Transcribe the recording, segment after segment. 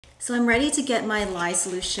So I'm ready to get my lye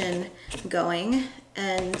solution going,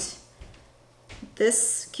 and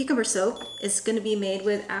this cucumber soap is going to be made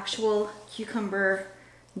with actual cucumber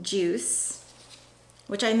juice,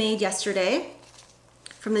 which I made yesterday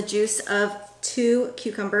from the juice of 2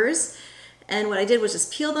 cucumbers. And what I did was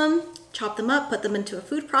just peel them, chop them up, put them into a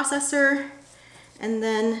food processor, and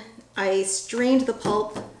then I strained the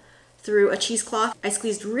pulp through a cheesecloth. I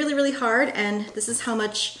squeezed really, really hard, and this is how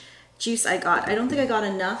much juice I got. I don't think I got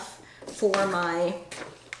enough for my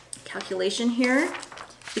calculation here,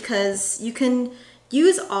 because you can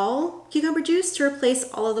use all cucumber juice to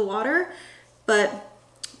replace all of the water, but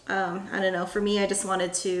I don't know, for me, I just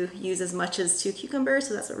wanted to use as much as 2 cucumbers,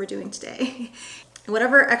 so that's what we're doing today. And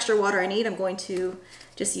whatever extra water I need, I'm going to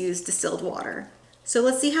just use distilled water. So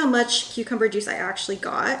let's see how much cucumber juice I actually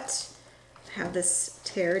got. I have this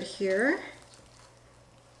tared here.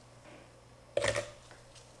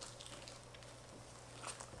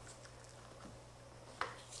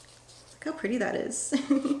 Look how pretty that is.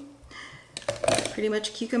 Pretty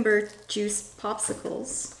much cucumber juice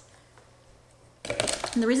popsicles.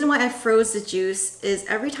 And the reason why I froze the juice is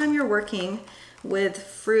every time you're working with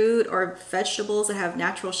fruit or vegetables that have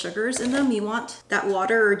natural sugars in them, you want that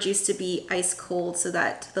water or juice to be ice cold so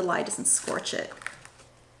that the lye doesn't scorch it.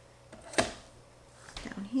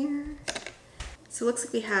 Down here. So it looks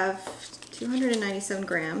like we have 297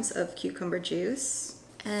 grams of cucumber juice.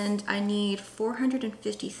 And I need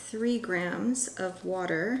 453 grams of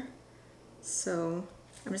water. So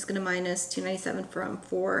I'm just gonna minus 297 from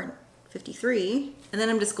 453. And then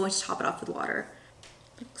I'm just going to top it off with water.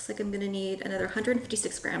 Looks like I'm gonna need another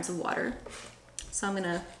 156 grams of water. So I'm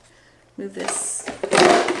gonna move this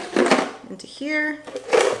into here.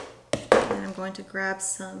 And I'm going to grab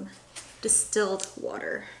some distilled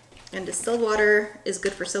water. And distilled water is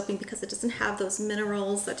good for soaping because it doesn't have those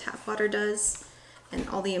minerals that tap water does and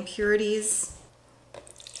all the impurities.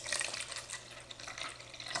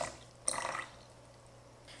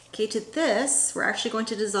 Okay, to this, we're actually going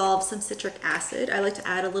to dissolve some citric acid. I like to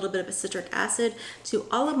add a little bit of a citric acid to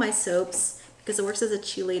all of my soaps because it works as a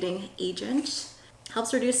chelating agent.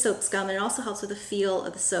 Helps reduce soap scum, and it also helps with the feel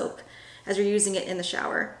of the soap as you're using it in the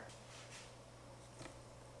shower.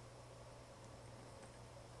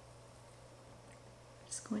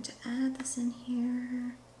 Just going to add this in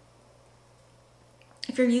here.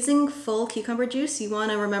 If you're using full cucumber juice, you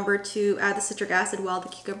want to remember to add the citric acid while the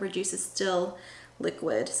cucumber juice is still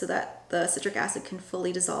liquid so that the citric acid can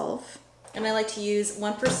fully dissolve. And I like to use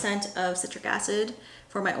 1% of citric acid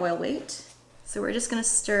for my oil weight. So we're just going to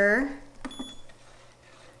stir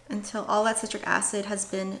until all that citric acid has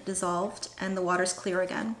been dissolved and the water's clear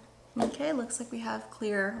again. Okay, looks like we have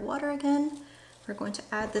clear water again. We're going to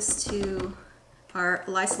add this to our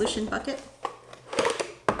lye solution bucket.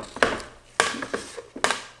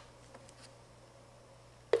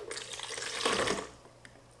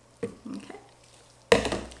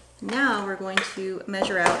 Now we're going to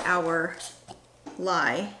measure out our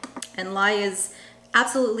lye, and lye is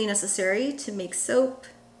absolutely necessary to make soap,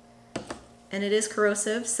 and it is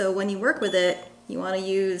corrosive, so when you work with it, you want to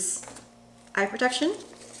use eye protection,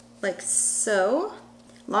 like so,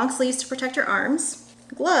 long sleeves to protect your arms,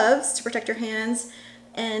 gloves to protect your hands,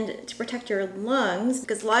 and to protect your lungs,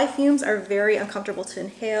 because lye fumes are very uncomfortable to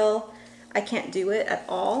inhale. I can't do it at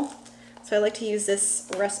all, so I like to use this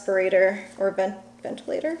respirator or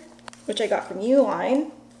ventilator, which I got from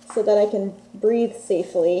Uline, so that I can breathe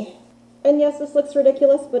safely. And yes, this looks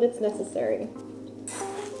ridiculous, but it's necessary.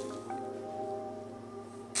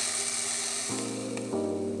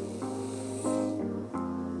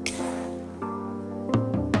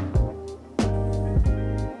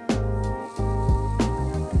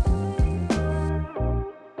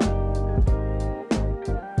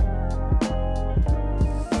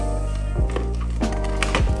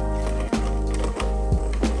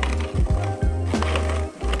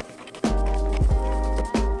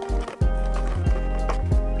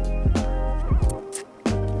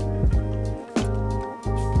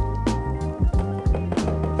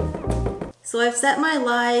 So I've set my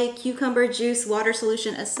lye cucumber juice water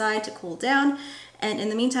solution aside to cool down, and in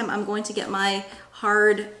the meantime I'm going to get my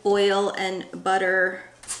hard oil and butter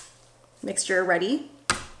mixture ready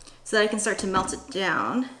so that I can start to melt it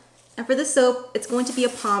down. And for this soap, it's going to be a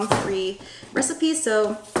palm-free recipe,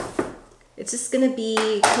 so it's just going to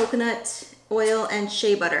be coconut oil and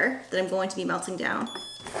shea butter that I'm going to be melting down.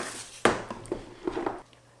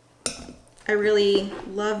 I really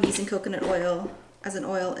love using coconut oil as an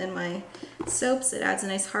oil in my soaps. It adds a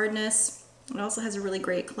nice hardness. It also has a really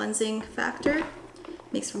great cleansing factor.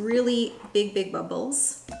 Makes really big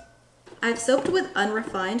bubbles. I've soaped with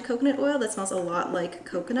unrefined coconut oil that smells a lot like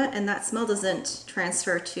coconut, and that smell doesn't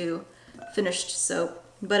transfer to finished soap,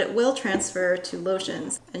 but it will transfer to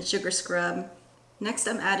lotions and sugar scrub. Next,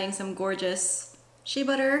 I'm adding some gorgeous shea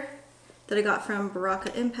butter that I got from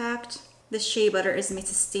Baraka Impact. This shea butter is made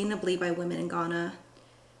sustainably by women in Ghana,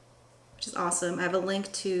 which is awesome. I have a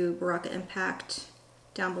link to Baraka Impact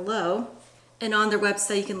down below. And on their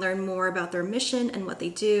website, you can learn more about their mission and what they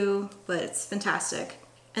do, but it's fantastic.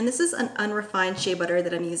 And this is an unrefined shea butter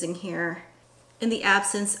that I'm using here. In the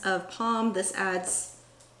absence of palm, this adds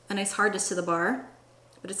a nice hardness to the bar,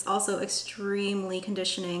 but it's also extremely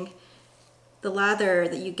conditioning. The lather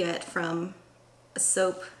that you get from a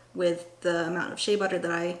soap with the amount of shea butter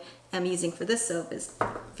that I am using for this soap is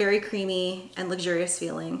very creamy and luxurious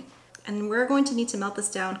feeling. And we're going to need to melt this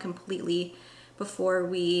down completely before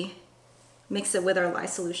we mix it with our lye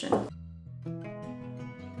solution.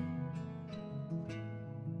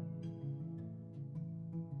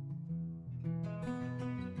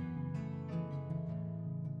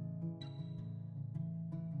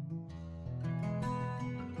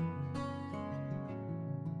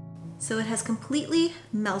 So it has completely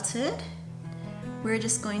melted. We're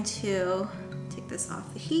just going to take this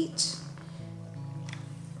off the heat.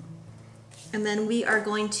 And then we are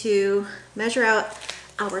going to measure out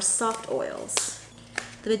our soft oils.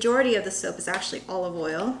 The majority of the soap is actually olive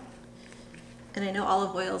oil. And I know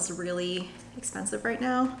olive oil is really expensive right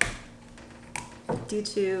now due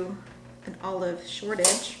to an olive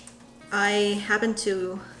shortage. I happen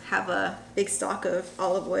to have a big stock of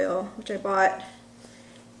olive oil, which I bought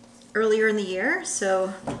earlier in the year.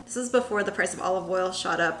 So this is before the price of olive oil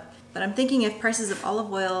shot up. But I'm thinking if prices of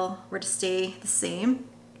olive oil were to stay the same,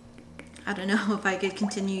 I don't know if I could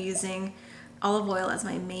continue using olive oil as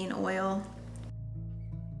my main oil.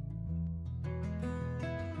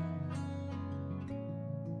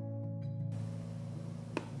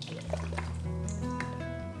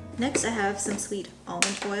 Next, I have some sweet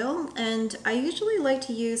almond oil, and I usually like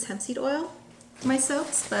to use hemp seed oil for my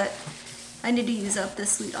soaps, but I need to use up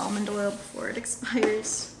this sweet almond oil before it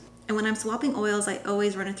expires. And when I'm swapping oils, I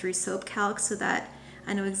always run it through soap calc so that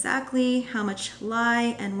I know exactly how much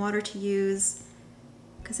lye and water to use,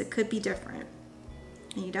 because it could be different.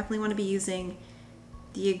 And you definitely want to be using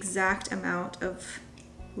the exact amount of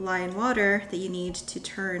lye and water that you need to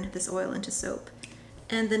turn this oil into soap.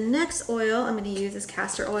 And the next oil I'm going to use is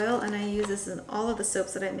castor oil, and I use this in all of the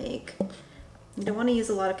soaps that I make. You don't want to use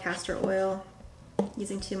a lot of castor oil.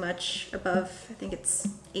 Using too much above, I think it's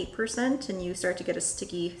 8%, and you start to get a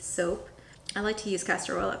sticky soap. I like to use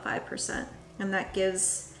castor oil at 5%, and that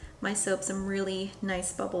gives my soap some really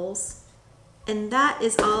nice bubbles. And that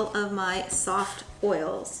is all of my soft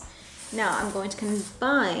oils. Now I'm going to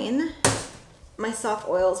combine my soft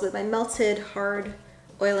oils with my melted hard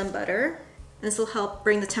oil and butter. And this will help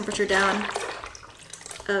bring the temperature down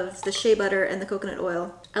of the shea butter and the coconut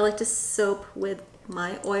oil. I like to soap with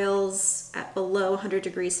my oils at below 100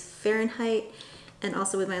 degrees Fahrenheit, and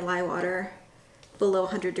also with my lye water below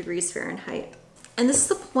 100 degrees Fahrenheit. And this is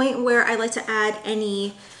the point where I like to add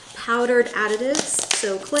any powdered additives,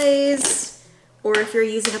 so clays, or if you're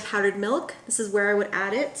using a powdered milk, this is where I would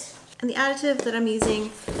add it. And the additive that I'm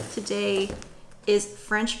using today is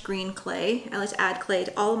French green clay. I like to add clay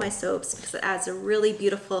to all of my soaps because it adds a really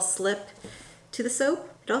beautiful slip to the soap.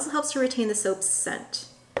 It also helps to retain the soap's scent.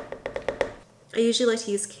 I usually like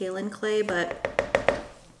to use kaolin clay, but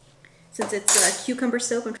since it's a cucumber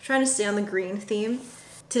soap, I'm trying to stay on the green theme.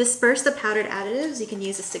 To disperse the powdered additives, you can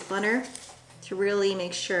use a stick blender to really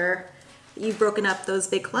make sure that you've broken up those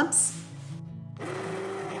big clumps.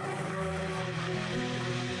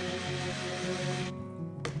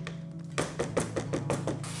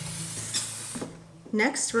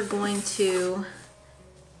 Next, we're going to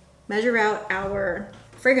measure out our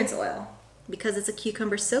fragrance oil. Because it's a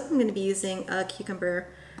cucumber soap, I'm going to be using a cucumber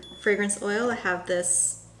fragrance oil. I have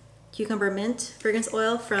this cucumber mint fragrance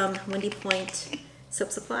oil from Windy Point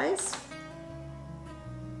Soap Supplies.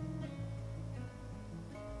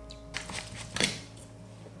 It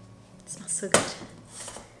smells so good.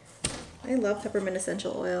 I love peppermint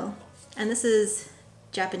essential oil. And this is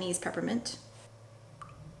Japanese peppermint.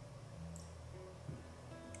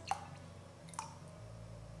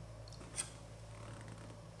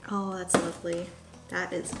 Oh, that's lovely.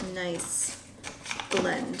 That is a nice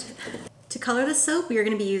blend. To color the soap, we are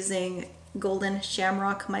going to be using Golden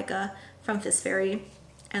Shamrock Mica from Fizz Fairy.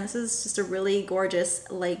 And this is just a really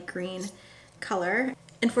gorgeous light green color.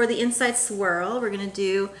 And for the inside swirl, we're going to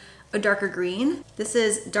do a darker green. This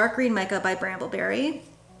is Dark Green Mica by Bramble Berry.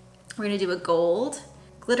 We're going to do a gold.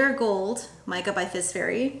 Glitter Gold mica by Fizz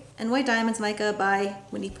Fairy, and White Diamonds mica by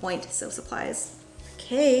Windy Point Soap Supplies.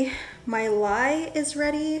 Okay, my lye is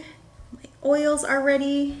ready. My oils are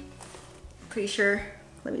ready. Pretty sure,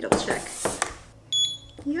 let me double check.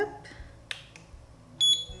 Yep.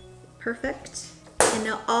 Perfect. And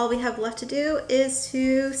now all we have left to do is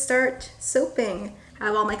to start soaping. I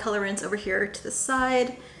have all my colorants over here to the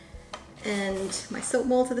side and my soap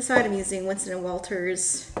mold to the side. I'm using Winston &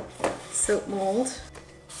 Walter's soap mold.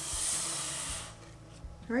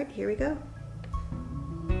 All right, here we go.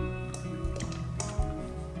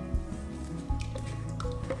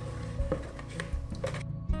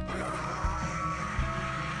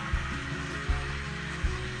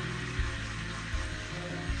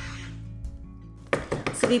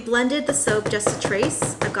 So we blended the soap just a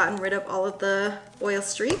trace. I've gotten rid of all of the oil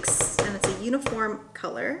streaks and it's a uniform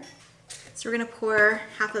color. So we're gonna pour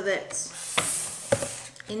half of it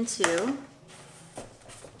into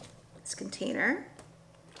this container.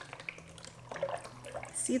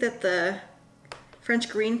 See that the French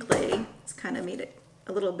green clay has kind of made it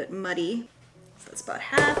a little bit muddy. So that's about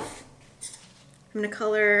half. I'm gonna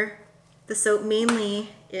color the soap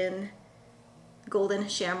mainly in Golden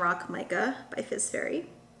Shamrock Mica by Fizz Fairy.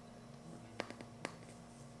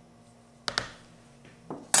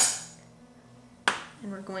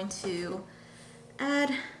 And we're going to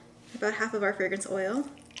add about half of our fragrance oil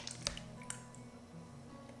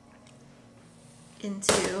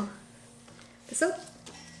into the soap.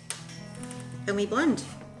 And we blend.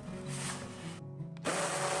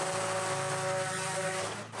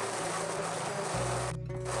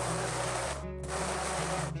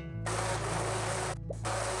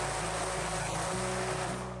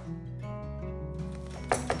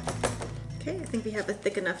 Okay, I think we have a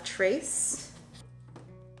thick enough trace.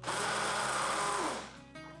 I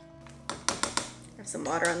have some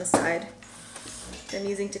water on the side that I'm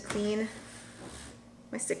using to clean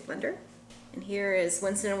my stick blender. And here is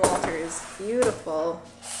Winston & Walter's beautiful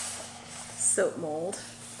soap mold.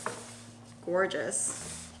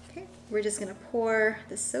 Gorgeous. Okay, we're just gonna pour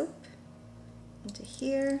the soap into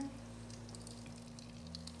here.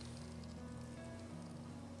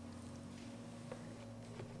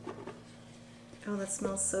 Oh, that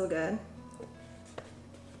smells so good.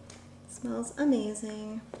 It smells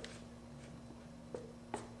amazing.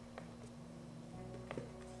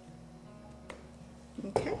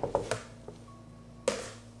 Okay.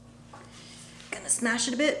 Gonna smash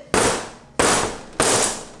it a bit.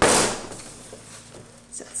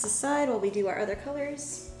 Set this aside while we do our other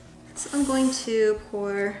colors. So I'm going to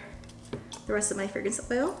pour the rest of my fragrance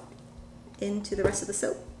oil into the rest of the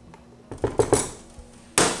soap.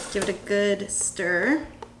 Give it a good stir.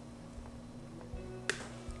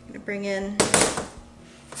 I'm gonna bring in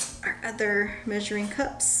our other measuring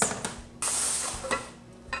cups.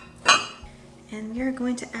 And we are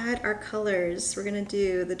going to add our colors. We're gonna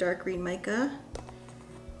do the dark green mica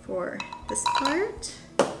for this part.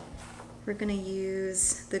 We're gonna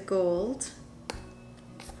use the gold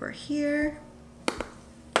for here.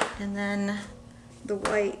 And then the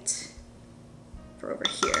white for over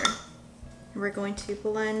here. And we're going to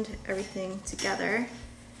blend everything together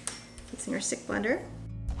using our stick blender.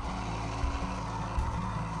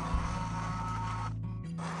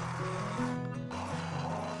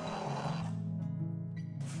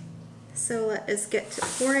 So let us get to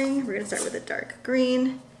pouring. We're going to start with a dark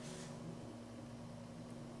green.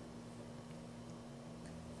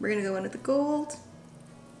 We're going to go in with the gold.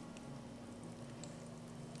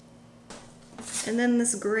 And then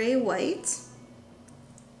this gray white.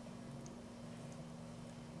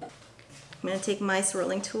 I'm going to take my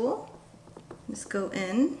swirling tool, just go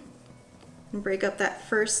in and break up that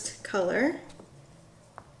first color.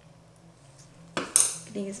 I'm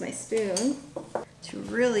going to use my spoon to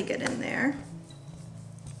really get in there.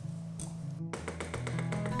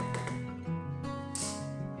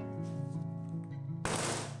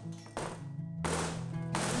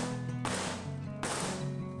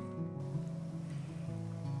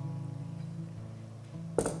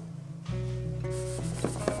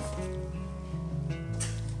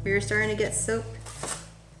 We're starting to get soap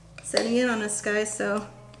setting in on us, guys, so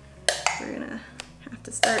we're gonna have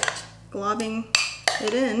to start globbing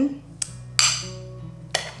it in.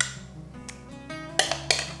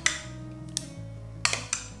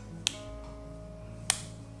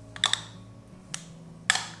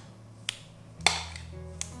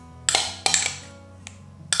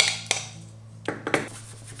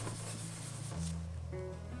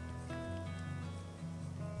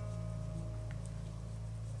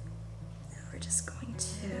 Just going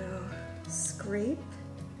to scrape.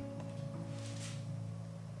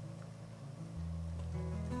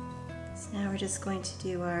 Now we're just going to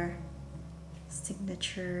do our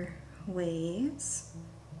signature waves.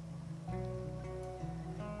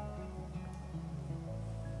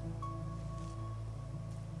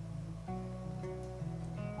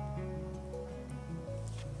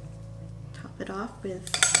 Top it off with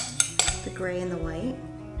the gray and the white.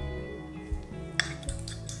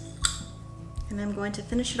 And I'm going to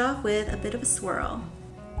finish it off with a bit of a swirl.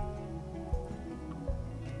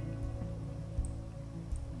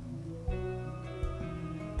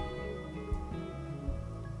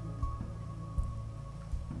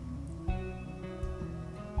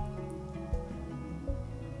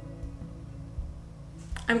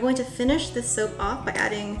 I'm going to finish this soap off by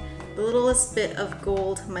adding the littlest bit of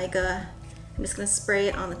gold mica. I'm just going to spray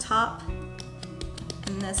it on the top,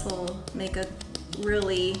 and this will make a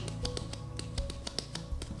really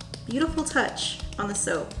beautiful touch on the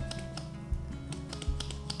soap.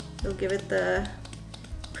 It'll give it the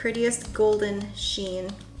prettiest golden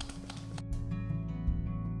sheen.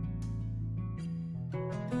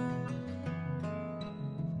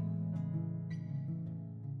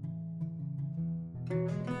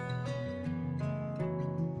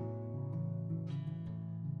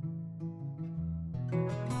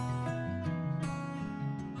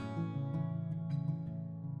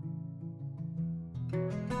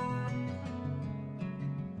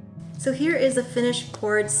 So here is the finished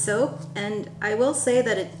poured soap, and I will say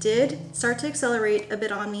that it did start to accelerate a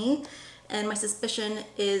bit on me, and my suspicion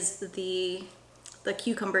is the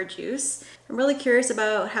cucumber juice. I'm really curious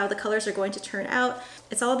about how the colors are going to turn out.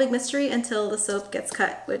 It's all a big mystery until the soap gets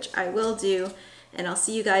cut, which I will do, and I'll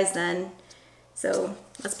see you guys then. So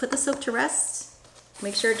let's put the soap to rest,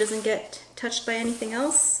 make sure it doesn't get touched by anything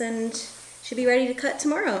else, and should be ready to cut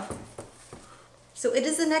tomorrow. So it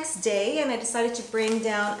is the next day, and I decided to bring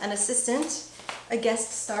down an assistant, a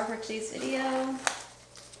guest star for today's video.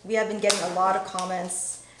 We have been getting a lot of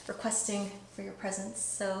comments requesting for your presence.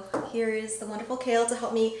 So here is the wonderful Kale to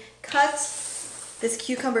help me cut this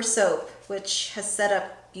cucumber soap, which has set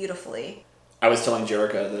up beautifully. I was telling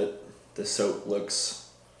Jerica that the soap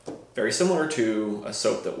looks very similar to a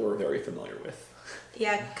soap that we're very familiar with.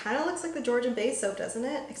 Yeah, it kind of looks like the Georgian Bay soap, doesn't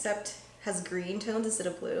it? Except has green tones instead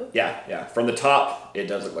of blue. Yeah. From the top, it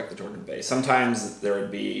does look like the Georgian Bay. Sometimes there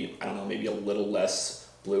would be, I don't know, maybe a little less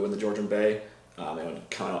blue in the Georgian Bay. It would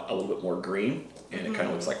come out a little bit more green, and it kind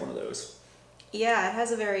of looks like one of those. Yeah, it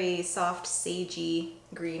has a very soft, sagey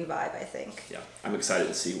green vibe, I think. Yeah, I'm excited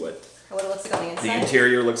to see what it looks like on the inside. The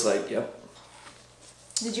interior looks like, yep.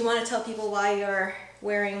 Did you want to tell people why you're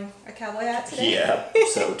wearing a cowboy hat today? Yeah,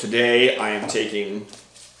 so today I am taking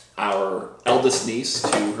our eldest niece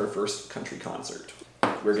to her first country concert.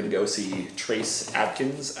 We're going to go see Trace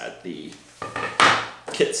Adkins at the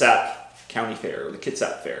Kitsap County Fair, or the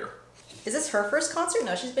Kitsap Fair. Is this her first concert?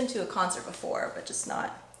 No, she's been to a concert before, but just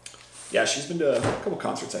not. Yeah, she's been to a couple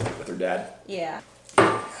concerts, I think, with her dad. Yeah.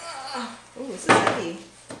 Oh, this is heavy.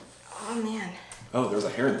 Oh, man. Oh, there's a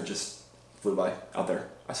heron that just flew by out there.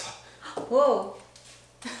 I saw. Whoa.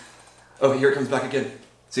 Oh, here it comes back again.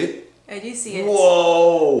 See it? I do see it.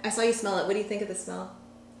 Whoa! I saw you smell it. What do you think of the smell?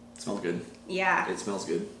 It smells good. Yeah. It smells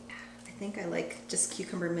good. I think I like just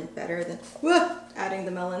cucumber mint better than adding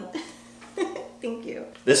the melon. Thank you.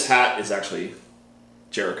 This hat is actually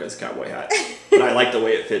Jerica's cowboy hat, but I like the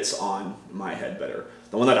way it fits on my head better.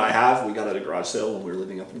 The one that I have, we got at a garage sale when we were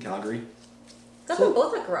living up in Calgary. That's what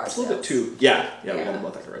both at garage sales. It's a little bit too, yeah, we got them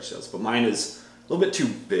both at garage sales, but mine is a little bit too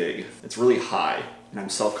big. It's really high, and I'm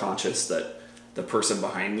self-conscious that the person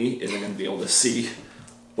behind me isn't going to be able to see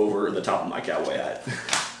over the top of my cowboy hat.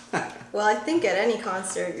 Well, I think at any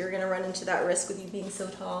concert, you're going to run into that risk with you being so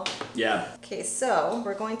tall. Yeah. Okay, so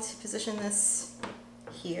we're going to position this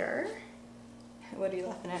here. What are you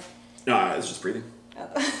laughing at? No, I was just breathing.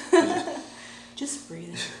 Oh. Just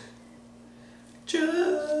breathing.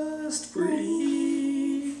 Just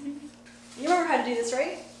breathe. You remember how to do this,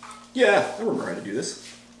 right? Yeah, I remember how to do this.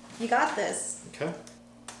 You got this. Okay.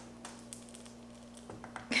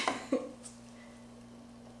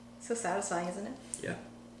 So satisfying, isn't it? Yeah.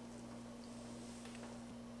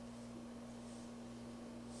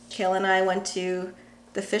 Kayla and I went to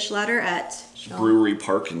the fish ladder at Brewery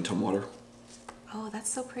Park in Tumwater. Oh, that's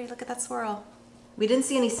so pretty. Look at that swirl. We didn't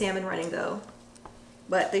see any salmon running though,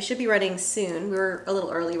 but they should be running soon. We were a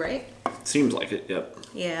little early, right? Seems like it, yep.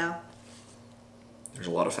 Yeah. There's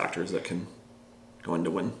a lot of factors that can go into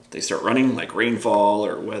when they start running, like rainfall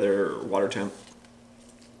or weather or water temp.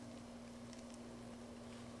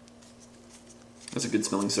 That's a good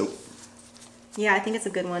smelling soap. Yeah, I think it's a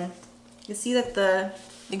good one. You see that the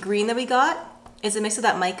green that we got is a mix of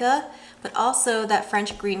that mica, but also that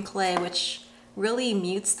French green clay, which really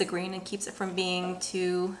mutes the green and keeps it from being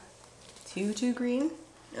too green.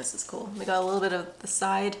 This is cool. We got a little bit of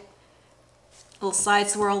the little side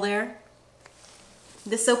swirl there.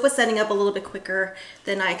 The soap was setting up a little bit quicker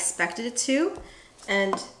than I expected it to,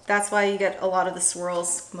 and that's why you get a lot of the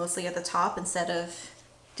swirls mostly at the top instead of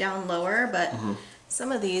down lower, but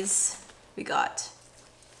some of these we got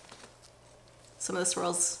some of the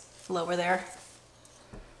swirls lower there.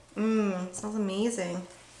 Smells amazing.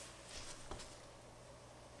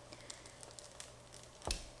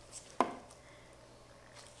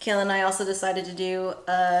 Kayla and I also decided to do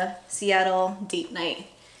a Seattle date night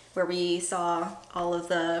where we saw all of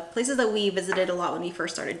the places that we visited a lot when we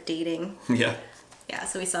first started dating. Yeah. Yeah,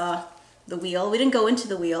 so we saw the wheel. We didn't go into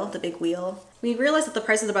the wheel, the big wheel. We realized that the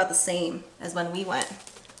price is about the same as when we went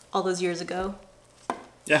all those years ago.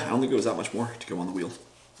 Yeah, I don't think it was that much more to go on the wheel.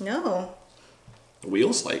 No. The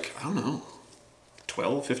wheel's like, I don't know,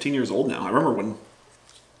 12, 15 years old now. I remember when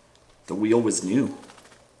the wheel was new.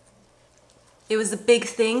 It was a big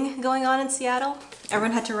thing going on in Seattle.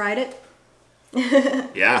 Everyone had to ride it.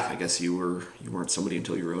 Yeah, I guess you weren't somebody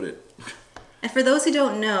until you rode it. And for those who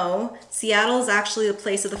don't know, Seattle is actually the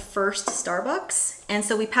place of the first Starbucks. And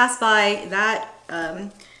so we passed by that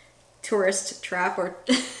tourist trap or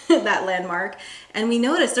that landmark, and we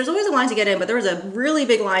noticed there's always a line to get in, but there was a really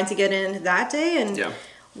big line to get in that day, and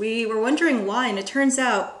we were wondering why, and it turns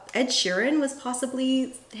out Ed Sheeran was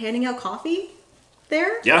possibly handing out coffee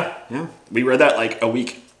there. Yeah. We read that like a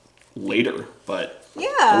week later, but the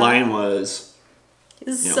line was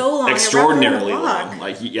so long, extraordinarily long.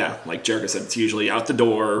 Like Jerica said, it's usually out the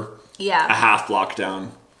door, a half block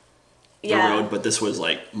down the road, but this was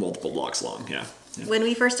like multiple blocks long. Yeah. When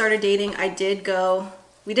we first started dating, we did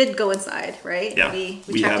go inside, right? Yeah. We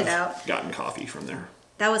checked it out. Gotten coffee from there.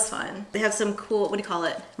 That was fun. They have some cool, what do you call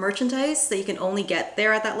it, merchandise that you can only get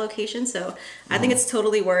there at that location. So I think it's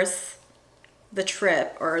totally worth the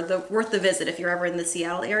trip, or worth the visit if you're ever in the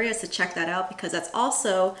Seattle area, to check that out, because that's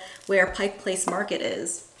also where Pike Place Market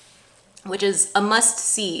is, which is a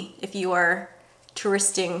must-see if you are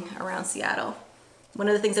touristing around Seattle. One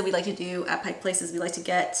of the things that we like to do at Pike Place is we like to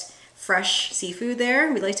get fresh seafood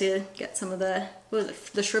there. We like to get some of the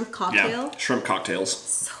shrimp cocktail. Yeah, shrimp cocktails.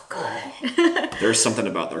 So good. There's something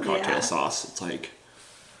about their cocktail sauce. It's like,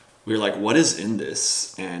 we were like, what is in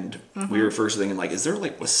this? And we were first thinking like, is there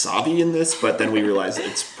like wasabi in this? But then we realized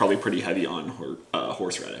it's probably pretty heavy on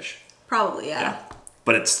horseradish. Probably, yeah.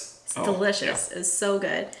 But it's delicious. It's so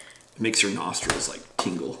good. It makes your nostrils like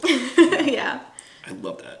tingle. Yeah. I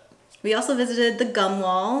love that. We also visited the gum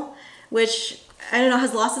wall, which I don't know,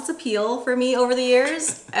 has lost its appeal for me over the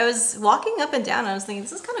years. I was walking up and down and I was thinking,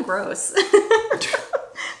 this is kind of gross.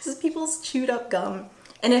 This is people's chewed up gum.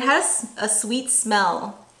 And it has a sweet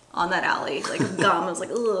smell on that alley, like gum. I was like,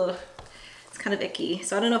 ugh, it's kind of icky.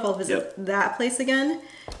 So I don't know if I'll visit that place again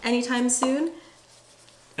anytime soon.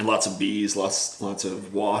 And lots of bees, lots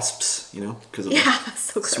of wasps, because of the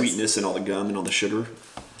so sweetness and all the gum and all the sugar.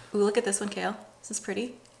 Ooh, look at this one, Kale. This is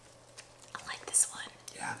pretty. I like this one.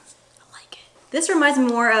 Yeah. I like it. This reminds me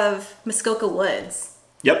more of Muskoka Woods.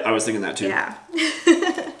 Yep, I was thinking that too. Yeah.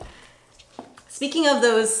 Speaking of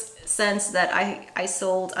those scents that I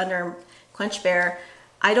sold under Quench Bear,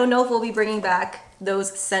 I don't know if we'll be bringing back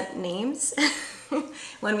those scent names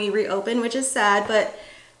when we reopen, which is sad, but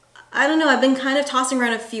I don't know. I've been kind of tossing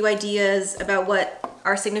around a few ideas about what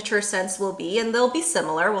our signature scents will be, and they'll be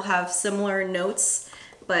similar. We'll have similar notes,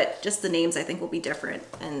 but just the names I think will be different,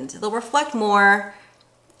 and they'll reflect more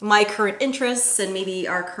my current interests and maybe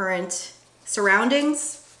our current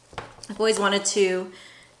surroundings. I've always wanted to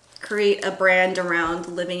create a brand around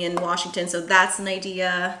living in Washington, so that's an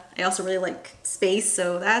idea. I also really like space,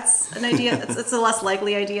 so that's an idea. It's a less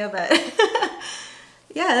likely idea, but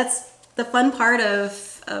yeah, that's the fun part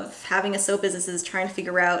of having a soap business, is trying to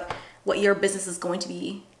figure out what your business is going to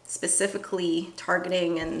be specifically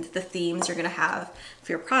targeting and the themes you're going to have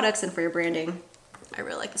for your products and for your branding. I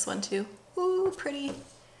really like this one too. Ooh, pretty.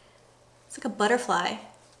 It's like a butterfly.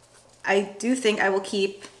 I do think I will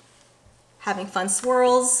keep having fun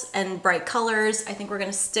swirls and bright colors. I think we're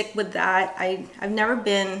gonna stick with that. I've never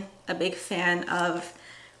been a big fan of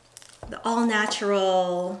the all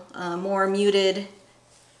natural, more muted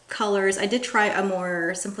colors. I did try a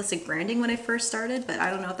more simplistic branding when I first started, but I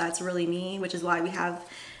don't know if that's really me, which is why we have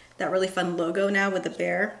that really fun logo now with the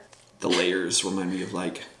bear. The layers remind me of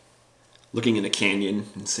like looking in a canyon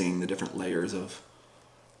and seeing the different layers of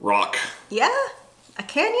rock. Yeah, a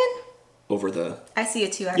canyon? Over the... I see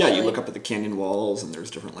it too, actually. Yeah, you look up at the canyon walls and there's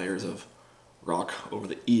different layers of rock over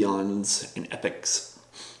the eons and epochs.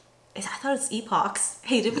 I thought it's epochs.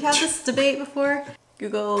 Hey, did we have this debate before?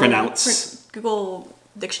 Google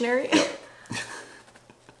Dictionary. Yep.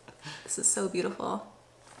 This is so beautiful.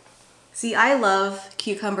 See, I love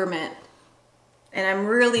cucumber mint, and I'm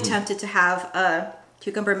really tempted to have a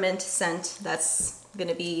cucumber mint scent that's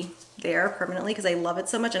gonna be there permanently because I love it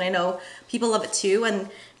so much, and I know people love it too. And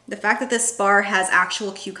the fact that this bar has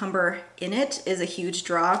actual cucumber in it is a huge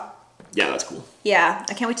draw. Yeah, that's cool. Yeah,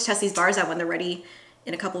 I can't wait to test these bars out when they're ready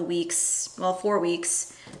in a couple weeks, well, 4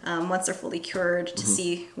 weeks, once they're fully cured, to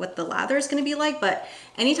see what the lather is going to be like. But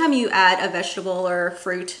anytime you add a vegetable or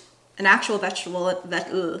fruit, an actual vegetable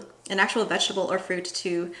or fruit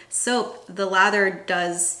to soap, the lather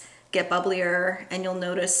does get bubblier, and you'll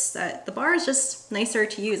notice that the bar is just nicer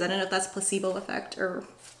to use. I don't know if that's placebo effect or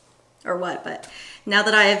what, but now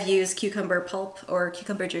that I have used cucumber pulp or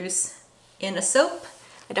cucumber juice in a soap,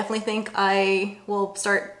 I definitely think I will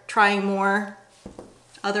start trying more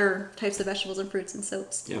other types of vegetables and fruits and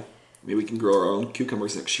soaps. Yeah, maybe we can grow our own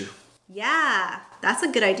cucumbers next year. Yeah, that's a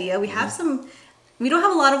good idea. We have we don't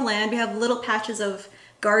have a lot of land. We have little patches of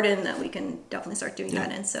garden that we can definitely start doing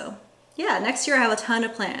that in. So yeah, next year I have a ton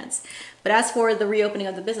of plans. But as for the reopening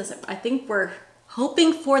of the business, I think we're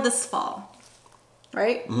hoping for this fall,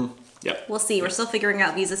 right? Yep. We'll see. We're still figuring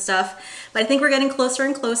out visa stuff, but I think we're getting closer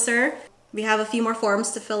and closer. We have a few more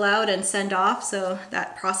forms to fill out and send off, so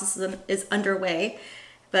that process is underway.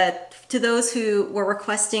 But to those who were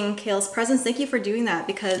requesting Kale's presence, thank you for doing that,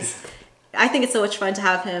 because I think it's so much fun to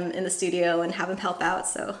have him in the studio and have him help out.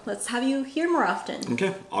 So let's have you here more often.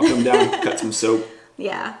 Okay, I'll come down, cut some soap.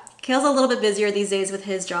 Yeah, Kale's a little bit busier these days with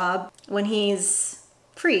his job. When he's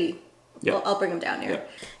free, I'll bring him down here.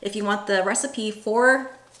 If you want the recipe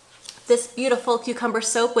for this beautiful cucumber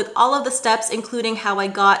soap with all of the steps, including how I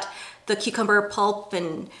got the cucumber pulp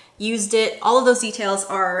and used it, all of those details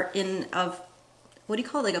are in what do you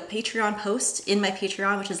call it, like a Patreon post in my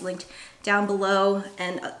Patreon, which is linked down below.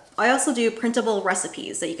 And I also do printable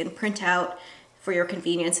recipes that you can print out for your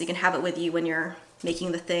convenience, so you can have it with you when you're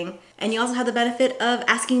making the thing. And you also have the benefit of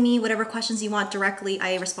asking me whatever questions you want directly.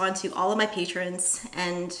 I respond to all of my patrons,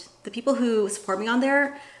 and the people who support me on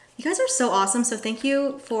there, you guys are so awesome. So thank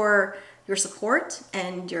you for your support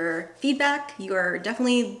and your feedback. You are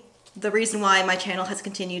definitely the reason why my channel has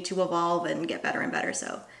continued to evolve and get better and better.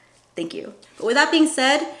 So thank you. But with that being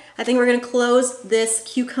said, I think we're gonna close this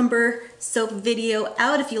cucumber soap video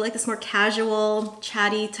out. If you like this more casual,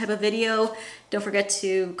 chatty type of video, don't forget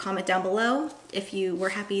to comment down below. If you were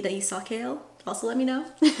happy that you saw Kale, also let me know.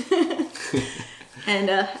 And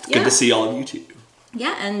Good to see all of you too.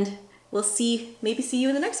 Yeah, and we'll maybe see you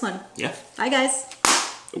in the next one. Yeah. Bye guys.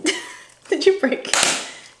 Did you break?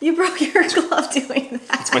 You broke your glove doing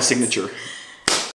that. It's my signature.